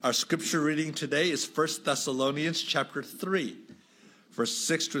Our scripture reading today is 1 Thessalonians chapter 3, verse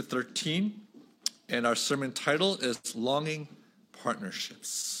 6 to 13, and our sermon title is Longing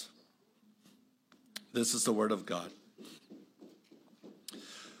Partnerships. This is the word of God.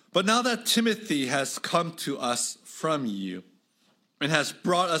 But now that Timothy has come to us from you and has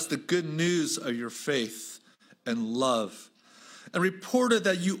brought us the good news of your faith and love, and reported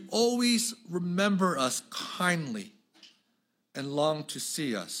that you always remember us kindly and long to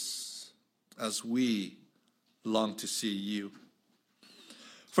see us as we long to see you.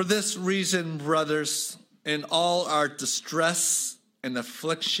 For this reason, brothers, in all our distress and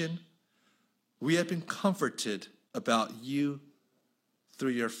affliction, we have been comforted about you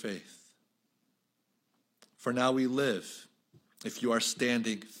through your faith. For now we live, if you are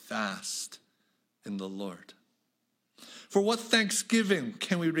standing fast in the Lord. For what thanksgiving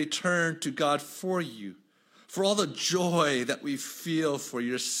can we return to God for you, for all the joy that we feel for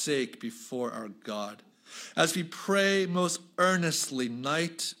your sake before our God, as we pray most earnestly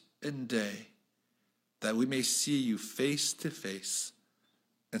night and day, that we may see you face to face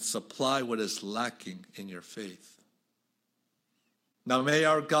and supply what is lacking in your faith. Now may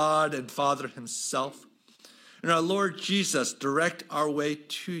our God and Father himself and our Lord Jesus direct our way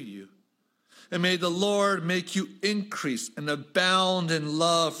to you. And may the Lord make you increase and abound in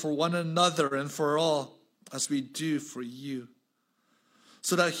love for one another and for all, as we do for you,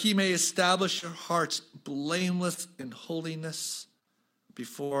 so that he may establish your hearts blameless in holiness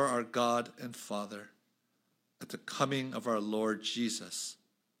before our God and Father at the coming of our Lord Jesus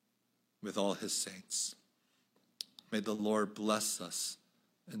with all his saints. May the Lord bless us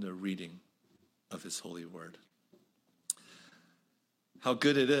in the reading of his holy word. How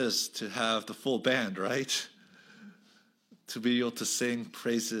good it is to have the full band, right? To be able to sing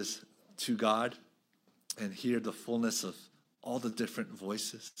praises to God and hear the fullness of all the different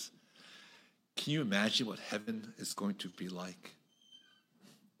voices. Can you imagine what heaven is going to be like?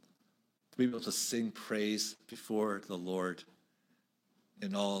 To be able to sing praise before the Lord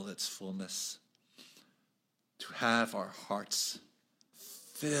in all its fullness. To have our hearts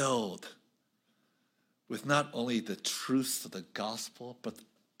filled with not only the truths of the gospel, but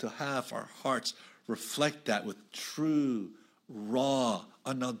to have our hearts reflect that with true, raw,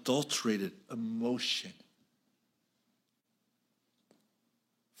 unadulterated emotion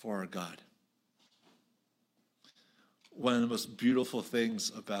for our God. One of the most beautiful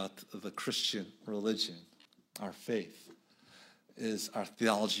things about the Christian religion, our faith, is our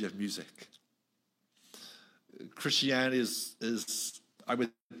theology of music. Christianity is I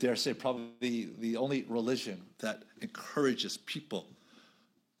would dare say, probably the only religion that encourages people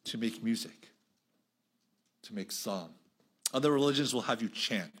to make music, to make song. Other religions will have you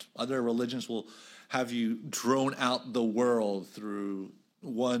chant. Other religions will have you drone out the world through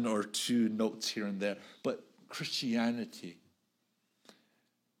one or two notes here and there. But Christianity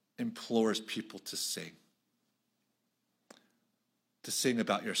implores people to sing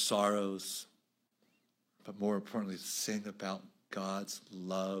about your sorrows, but more importantly, to sing about God's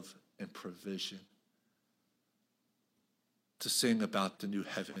love and provision, to sing about the new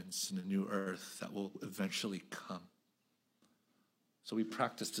heavens and the new earth that will eventually come. So we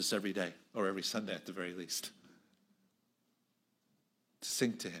practice this every day, or every Sunday at the very least, to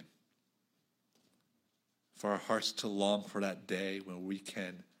sing to him, for our hearts to long for that day when we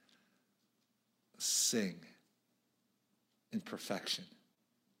can sing in perfection.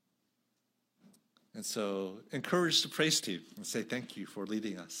 And so encourage the praise team and say thank you for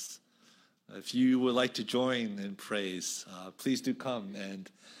leading us. If you would like to join in praise, please do come and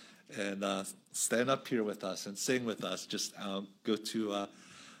stand up here with us and sing with us. Just go to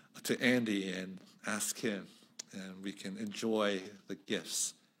Andy and ask him, and we can enjoy the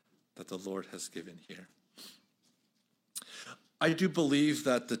gifts that the Lord has given here. I do believe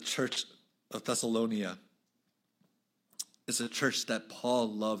that the church of Thessalonica is a church that Paul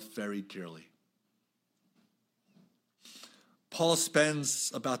loved very dearly. Paul spends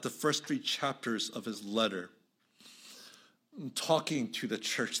about the first 3 chapters of his letter talking to the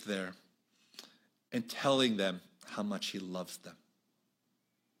church there and telling them how much he loves them.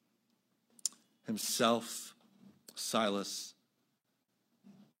 Himself, Silas,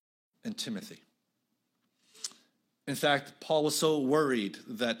 and Timothy. In fact, Paul was so worried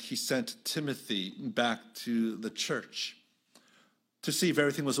that he sent Timothy back to the church to see if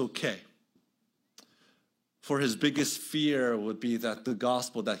everything was okay. For his biggest fear would be that the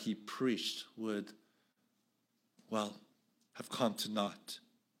gospel that he preached would, have come to naught.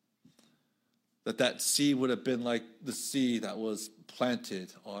 That seed would have been like the seed that was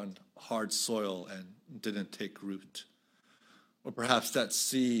planted on hard soil and didn't take root. Or perhaps that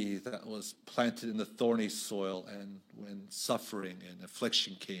seed that was planted in the thorny soil, and when suffering and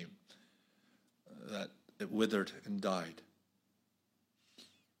affliction came, that it withered and died.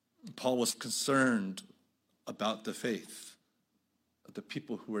 Paul was concerned about the faith of the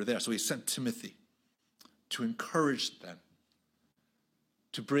people who were there. So he sent Timothy to encourage them,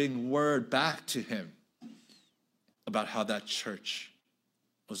 to bring word back to him about how that church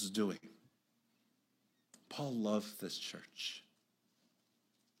was doing. Paul loved this church.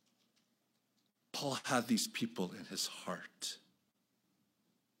 Paul had these people in his heart.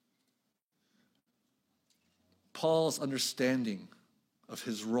 Paul's understanding of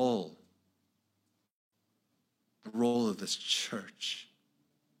his role, the role of this church,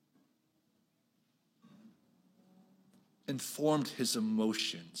 informed his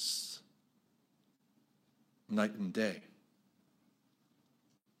emotions night and day.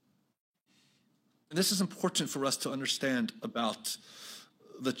 And this is important for us to understand about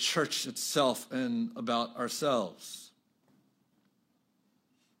the church itself and about ourselves.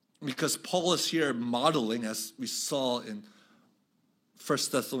 Because Paul is here modeling, as we saw in 1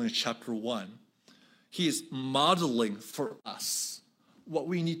 Thessalonians chapter 1, he is modeling for us what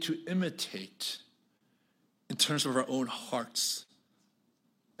we need to imitate in terms of our own hearts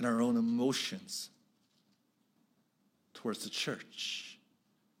and our own emotions towards the church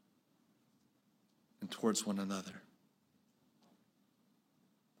and towards one another.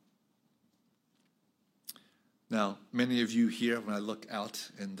 Now, many of you here, when I look out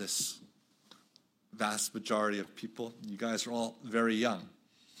in this vast majority of people, you guys are all very young.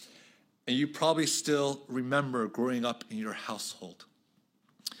 And you probably still remember growing up in your household.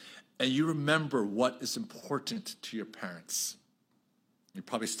 And you remember what is important to your parents. You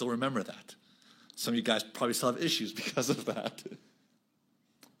probably still remember that. Some of you guys probably still have issues because of that.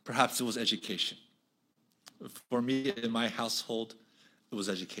 Perhaps it was education. For me, in my household, it was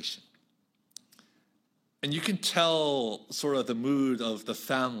education. And you can tell sort of the mood of the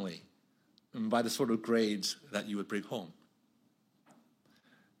family by the sort of grades that you would bring home.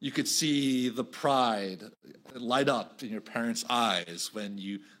 You could see the pride light up in your parents' eyes when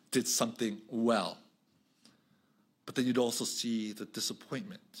you did something well. But then you'd also see the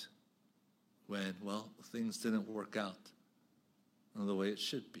disappointment when, well, things didn't work out the way it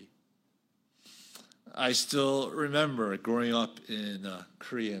should be. I still remember growing up in a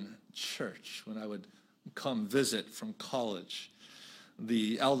Korean church when I would come visit from college.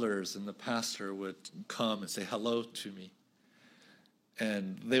 The elders and the pastor would come and say hello to me.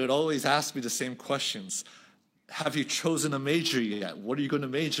 And they would always ask me the same questions. Have you chosen a major yet? What are you going to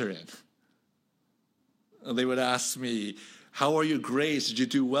major in? And they would ask me, how are your grades? Did you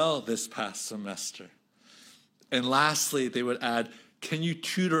do well this past semester? And lastly, they would add, can you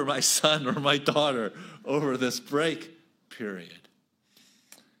tutor my son or my daughter over this break period?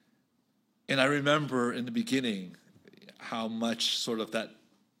 And I remember in the beginning how much sort of that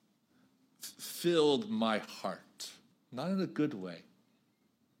filled my heart, not in a good way,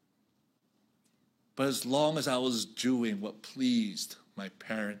 but as long as I was doing what pleased my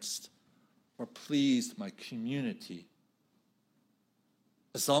parents or pleased my community,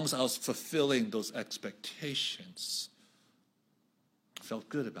 as long as I was fulfilling those expectations, I felt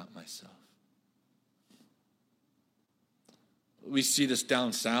good about myself. We see this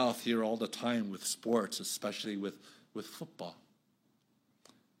down south here all the time with sports, especially with football.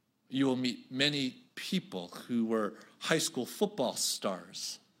 You will meet many people who were high school football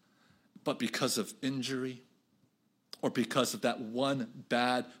stars, but because of injury or because of that one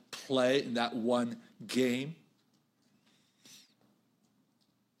bad play in that one game,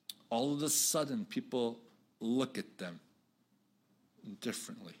 all of a sudden people look at them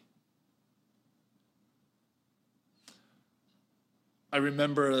differently. I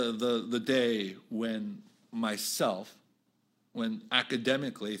remember the day when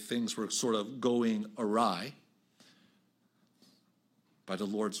academically things were sort of going awry by the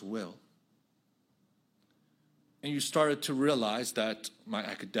Lord's will. And you started to realize that my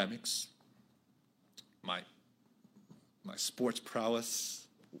academics, my sports prowess,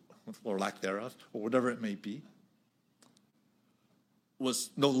 or lack thereof, or whatever it may be,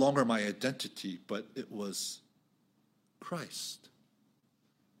 was no longer my identity, but it was Christ.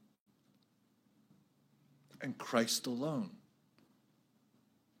 And Christ alone.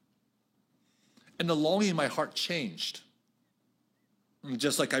 And the longing in my heart changed. And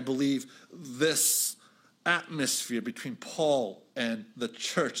just like I believe this atmosphere between Paul and the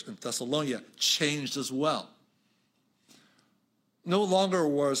church in Thessalonica changed as well. No longer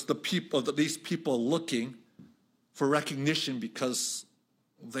was these people looking for recognition because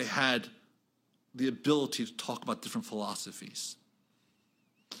they had the ability to talk about different philosophies.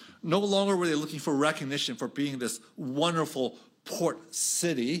 No longer were they looking for recognition for being this wonderful port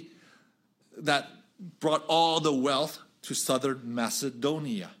city that brought all the wealth to southern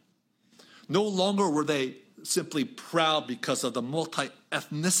Macedonia. No longer were they simply proud because of the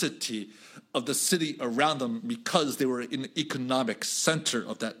multi-ethnicity of the city around them, because they were in the economic center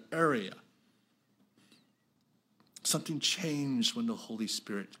of that area. Something changed when the Holy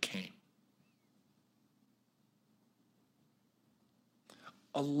Spirit came.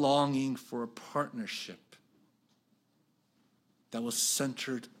 A longing for a partnership that was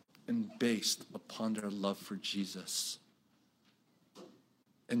centered and based upon their love for Jesus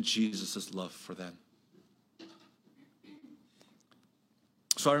and Jesus' love for them.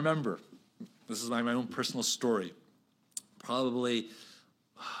 So I remember, this is my own personal story, probably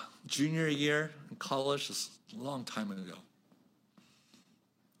junior year in college, this is a long time ago,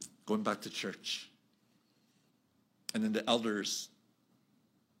 going back to church. And then the elders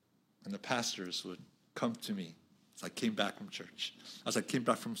and the pastors would come to me as I came back from church, as I came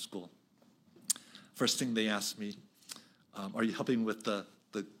back from school. First thing they asked me, are you helping with the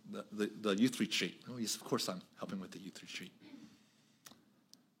youth retreat? Oh, yes, of course I'm helping with the youth retreat.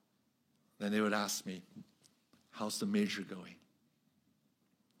 Then they would ask me, how's the major going?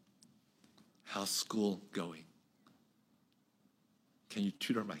 How's school going? Can you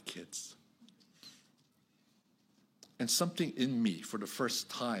tutor my kids? And something in me, for the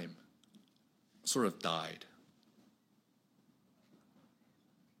first time, sort of died.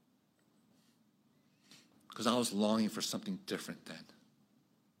 Because I was longing for something different then.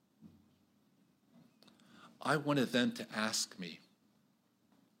 I wanted them to ask me,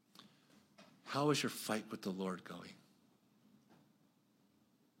 how is your fight with the Lord going?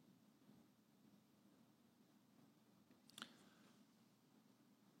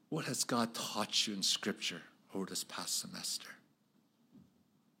 What has God taught you in Scripture over this past semester?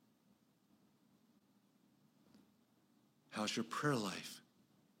 How's your prayer life?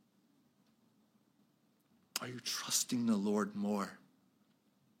 Are you trusting the Lord more?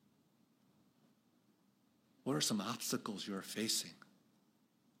 What are some obstacles you are facing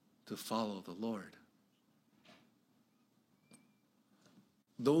to follow the Lord?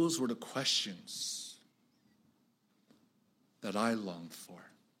 Those were the questions that I longed for.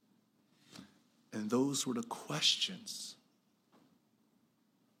 And those were the questions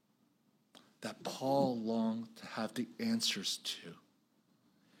that Paul longed to have the answers to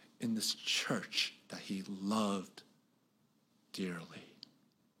in this church that he loved dearly.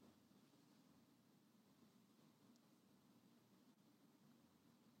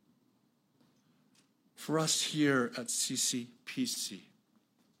 For us here at CCPC,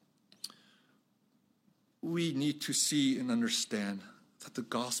 we need to see and understand that the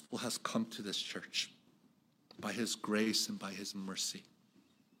gospel has come to this church by his grace and by his mercy.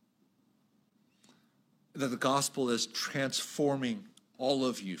 That the gospel is transforming all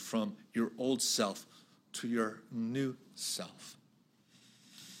of you from your old self to your new self.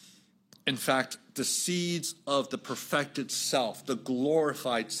 In fact, the seeds of the perfected self, the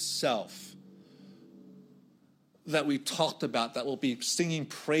glorified self that we talked about, that will be singing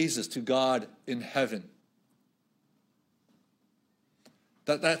praises to God in heaven,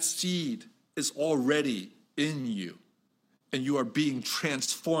 that seed is already in you, and you are being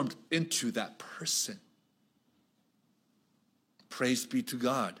transformed into that person. Praise be to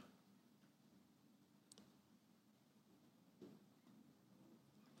God.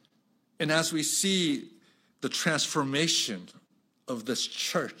 And as we see the transformation of this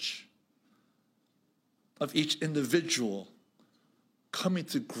church, of each individual coming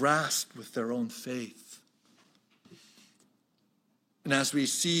to grasp with their own faith, and as we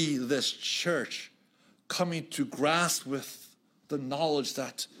see this church coming to grasp with the knowledge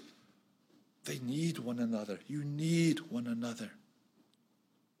that they need one another, you need one another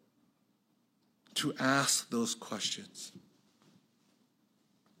to ask those questions.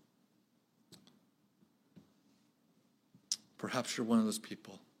 Perhaps you're one of those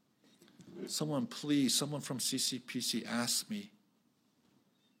people. Someone from CCPC ask me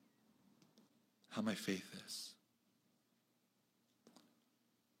how my faith is.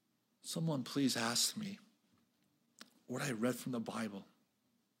 Someone please ask me what I read from the Bible.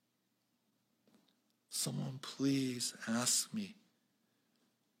 Someone please ask me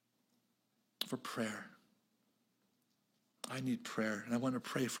for prayer. I need prayer, and I want to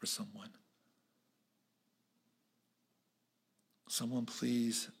pray for someone. Someone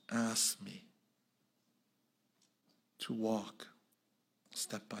please ask me to walk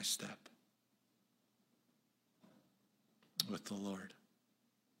step by step with the Lord.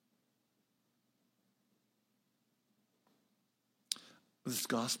 this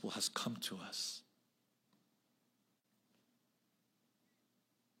gospel has come to us.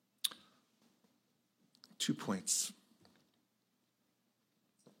 Two points.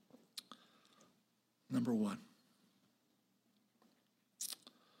 Number one,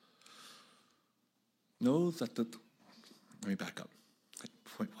 know that let me back up.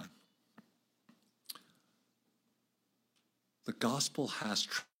 Point one. The gospel has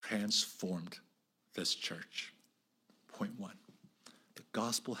transformed this church. Point one. The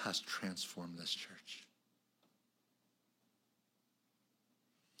gospel has transformed this church.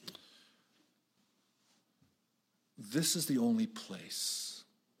 This is the only place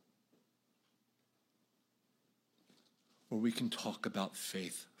where we can talk about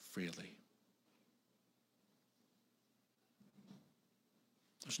faith freely.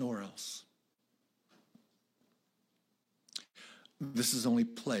 There's nowhere else. This is the only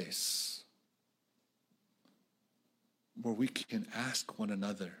place where we can ask one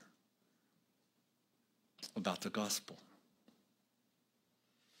another about the gospel.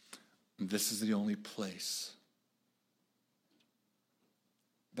 This is the only place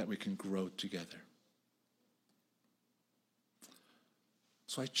that we can grow together.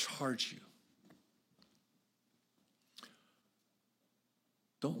 So I charge you,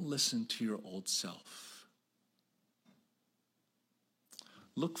 don't listen to your old self.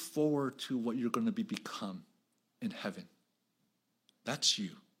 Look forward to what you're going to become in heaven. That's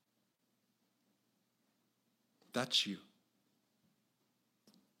you. That's you.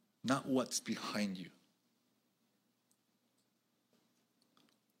 Not what's behind you.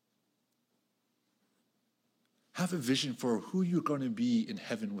 Have a vision for who you're going to be in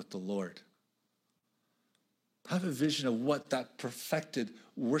heaven with the Lord. Have a vision of what that perfected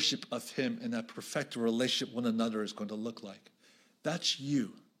worship of Him and that perfected relationship with one another is going to look like. That's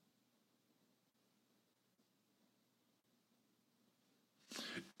you.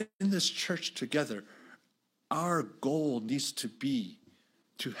 In this church together, our goal needs to be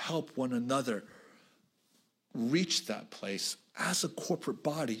to help one another reach that place as a corporate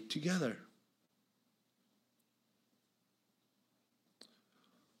body together.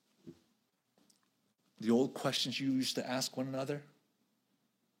 The old questions you used to ask one another,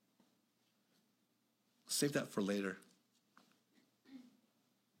 save that for later.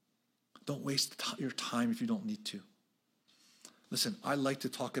 Don't waste your time if you don't need to. Listen, I like to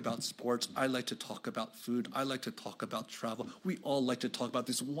talk about sports. I like to talk about food. I like to talk about travel. We all like to talk about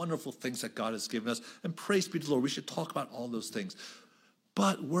these wonderful things that God has given us. And praise be to the Lord, we should talk about all those things.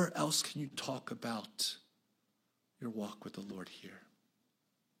 But where else can you talk about your walk with the Lord here?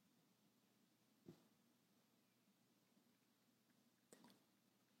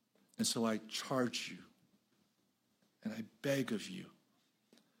 And so I charge you, and I beg of you,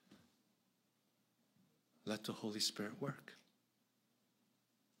 let the Holy Spirit work.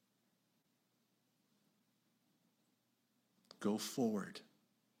 Go forward,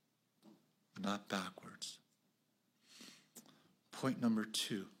 not backwards. Point number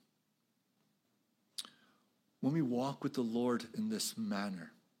two. When we walk with the Lord in this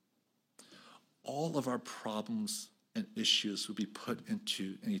manner, all of our problems and issues will be put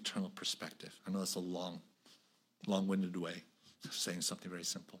into an eternal perspective. I know that's a long-winded way of saying something very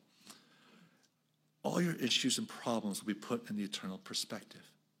simple. All your issues and problems will be put in the eternal perspective.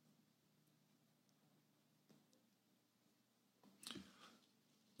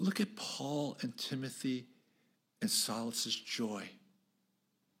 Look at Paul and Timothy and Silas's joy.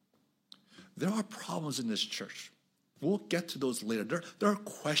 There are problems in this church. We'll get to those later. There are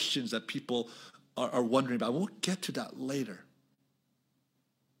questions that people are wondering about. We'll get to that later.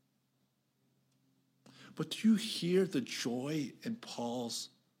 But do you hear the joy in Paul's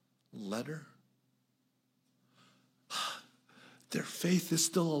letter? Their faith is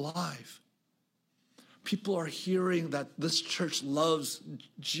still alive. People are hearing that this church loves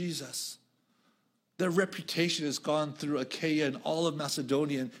Jesus. Their reputation has gone through Achaia and all of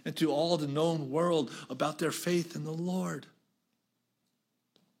Macedonia and to all the known world about their faith in the Lord.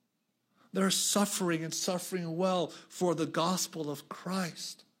 They're suffering and suffering well for the gospel of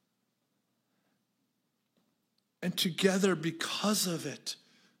Christ. And together, because of it,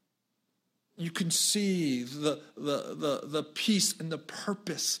 you can see the peace and the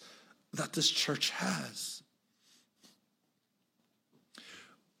purpose that this church has.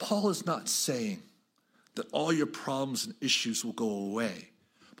 Paul is not saying that all your problems and issues will go away.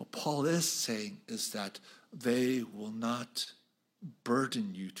 But Paul is saying is that they will not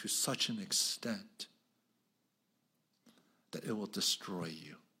burden you to such an extent that it will destroy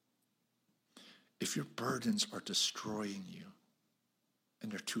you. If your burdens are destroying you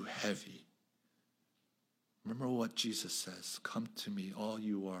and they're too heavy, Remember what Jesus says, come to me, all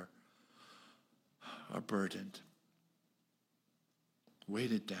you are burdened,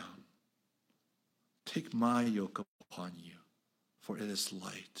 weighted down. Take my yoke upon you, for it is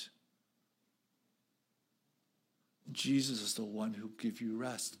light. Jesus is the one who gives you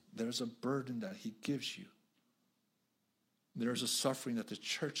rest. There's a burden that he gives you. There's a suffering that the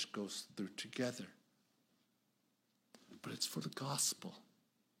church goes through together. But it's for the gospel.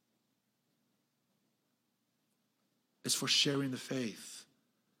 It's for sharing the faith.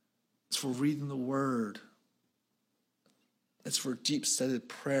 It's for reading the word. It's for deep-seated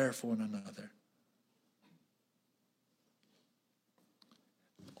prayer for one another.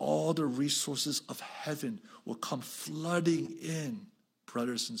 All the resources of heaven will come flooding in,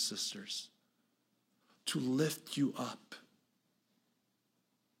 brothers and sisters, to lift you up.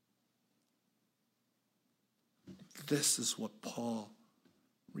 This is what Paul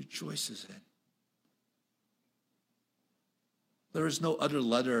rejoices in. There is no other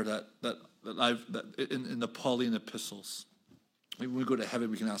letter that in the Pauline epistles. Maybe when we go to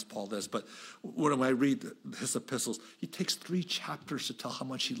heaven, we can ask Paul this, but when I read his epistles, he takes 3 chapters to tell how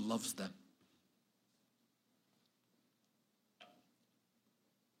much he loves them.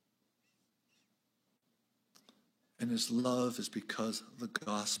 And his love is because the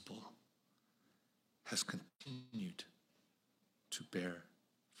gospel has continued to bear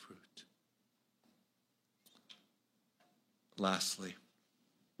fruit. Lastly,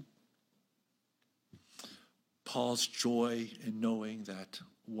 Paul's joy in knowing that,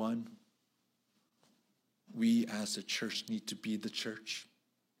 one, we as a church need to be the church,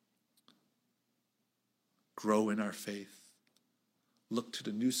 grow in our faith, look to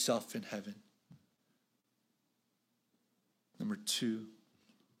the new self in heaven. Number 2,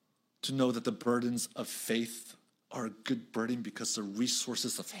 to know that the burdens of faith are a good burden because the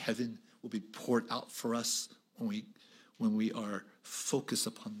resources of heaven will be poured out for us when we are focused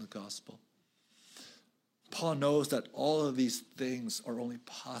upon the gospel. Paul knows that all of these things are only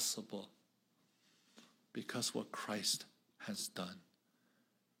possible because what Christ has done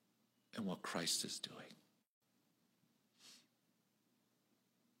and what Christ is doing.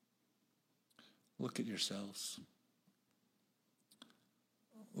 Look at yourselves.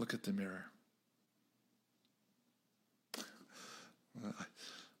 Look at the mirror.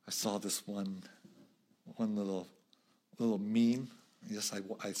 I saw this one little meme. Yes,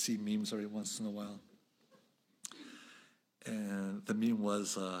 I see memes every once in a while. And the meme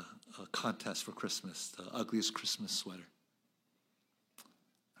was a contest for Christmas, the ugliest Christmas sweater.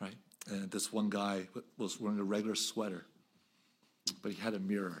 Right? And this one guy was wearing a regular sweater, but he had a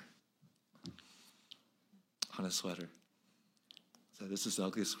mirror on his sweater. So this is the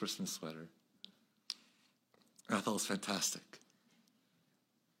ugliest Christmas sweater. And I thought it was fantastic.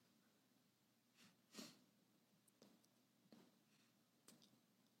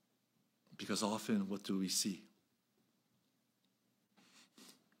 Because often, what do we see?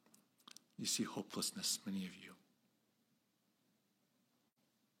 You see hopelessness, many of you.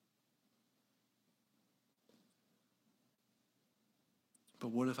 But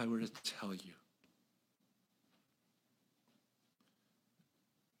what if I were to tell you?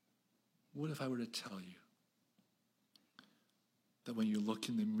 What if I were to tell you that when you look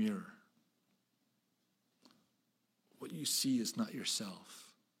in the mirror, what you see is not yourself?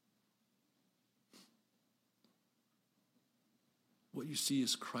 What you see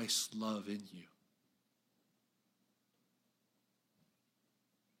is Christ's love in you.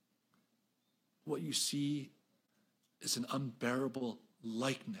 What you see is an unbearable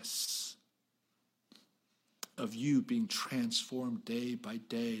likeness of you being transformed day by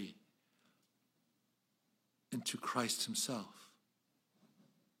day into Christ himself.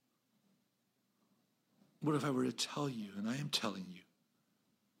 What if I were to tell you, and I am telling you,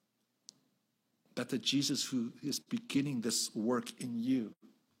 that the Jesus who is beginning this work in you,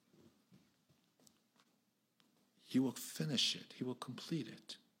 he will finish it. He will complete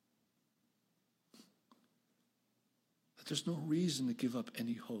it. That there's no reason to give up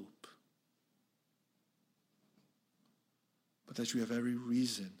any hope. But that you have every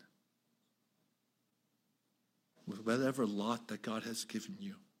reason, with whatever lot that God has given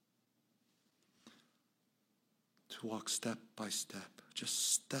you, to walk step by step,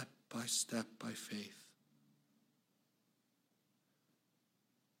 just step by step by faith,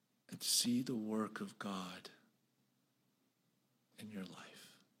 and see the work of God in your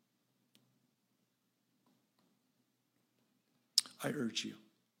life. I urge you,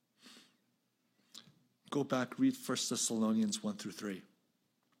 go back, read 1 Thessalonians 1-3.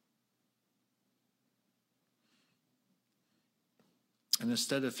 And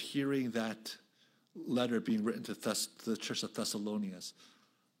instead of hearing that letter being written to the church of Thessalonians,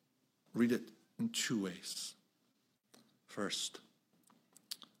 read it in two ways. First,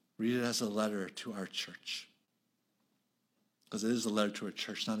 read it as a letter to our church, because it is a letter to a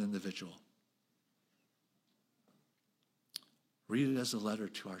church, not an individual. Read it as a letter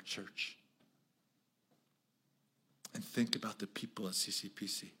to our church. And think about the people at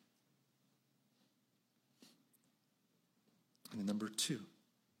CCPC. And number two,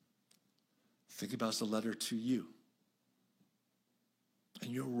 think about it as a letter to you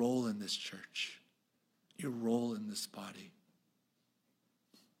and your role in this church, your role in this body.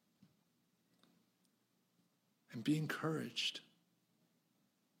 And be encouraged.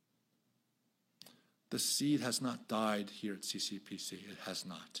 The seed has not died here at CCPC. It has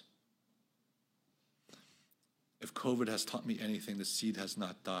not. If COVID has taught me anything, the seed has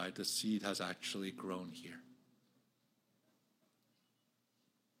not died. The seed has actually grown here.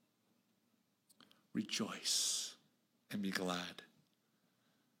 Rejoice and be glad.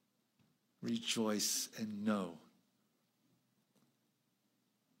 Rejoice and know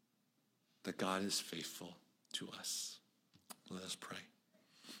that God is faithful to us. Let us pray.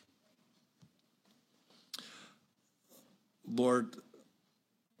 Lord,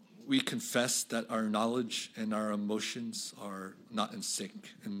 we confess that our knowledge and our emotions are not in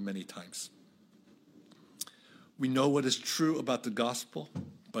sync in many times. We know what is true about the gospel,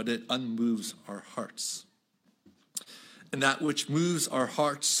 but it unmoves our hearts. And that which moves our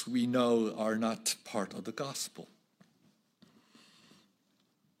hearts, we know are not part of the gospel.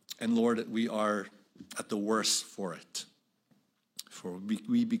 And Lord, we are at the worst for it. For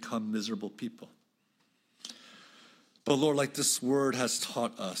we become miserable people. But Lord, like this word has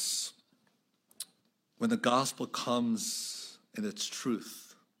taught us, when the gospel comes in its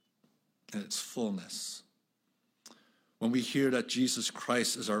truth and its fullness, when we hear that Jesus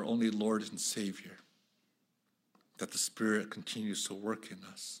Christ is our only Lord and Savior, that the Spirit continues to work in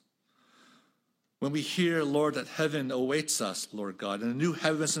us. When we hear, Lord, that heaven awaits us, Lord God, and a new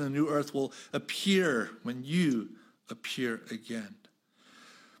heavens and a new earth will appear when you appear again.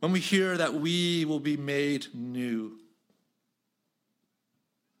 When we hear that we will be made new,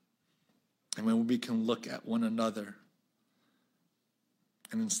 and when we can look at one another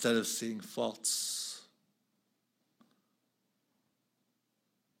and instead of seeing faults,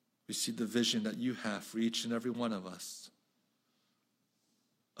 we see the vision that you have for each and every one of us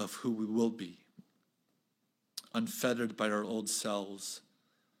of who we will be, unfettered by our old selves,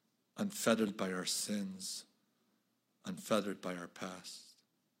 unfettered by our sins, unfettered by our past.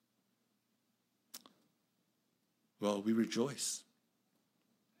 Well, we rejoice.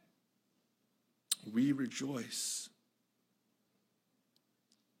 We rejoice.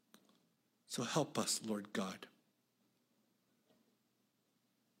 So help us, Lord God.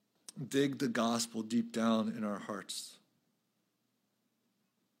 Dig the gospel deep down in our hearts.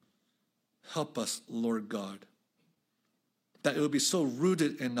 Help us, Lord God, that it will be so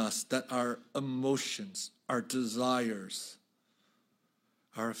rooted in us that our emotions, our desires,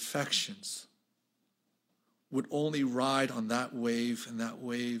 our affections would only ride on that wave and that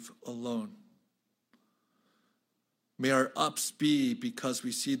wave alone. May our ups be because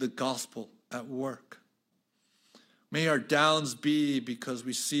we see the gospel at work. May our downs be because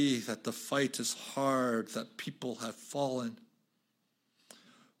we see that the fight is hard, that people have fallen.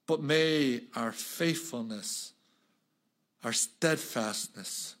 But may our faithfulness, our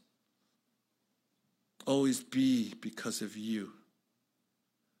steadfastness, always be because of you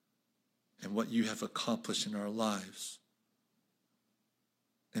and what you have accomplished in our lives,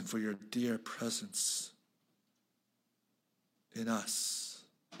 and for your dear presence in us.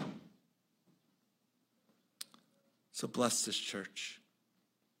 So bless this church.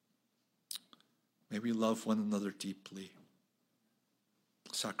 May we love one another deeply,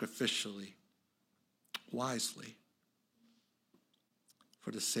 sacrificially, wisely,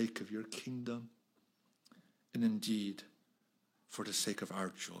 for the sake of your kingdom, and indeed for the sake of our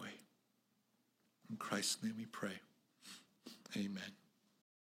joy. In Christ's name we pray. Amen.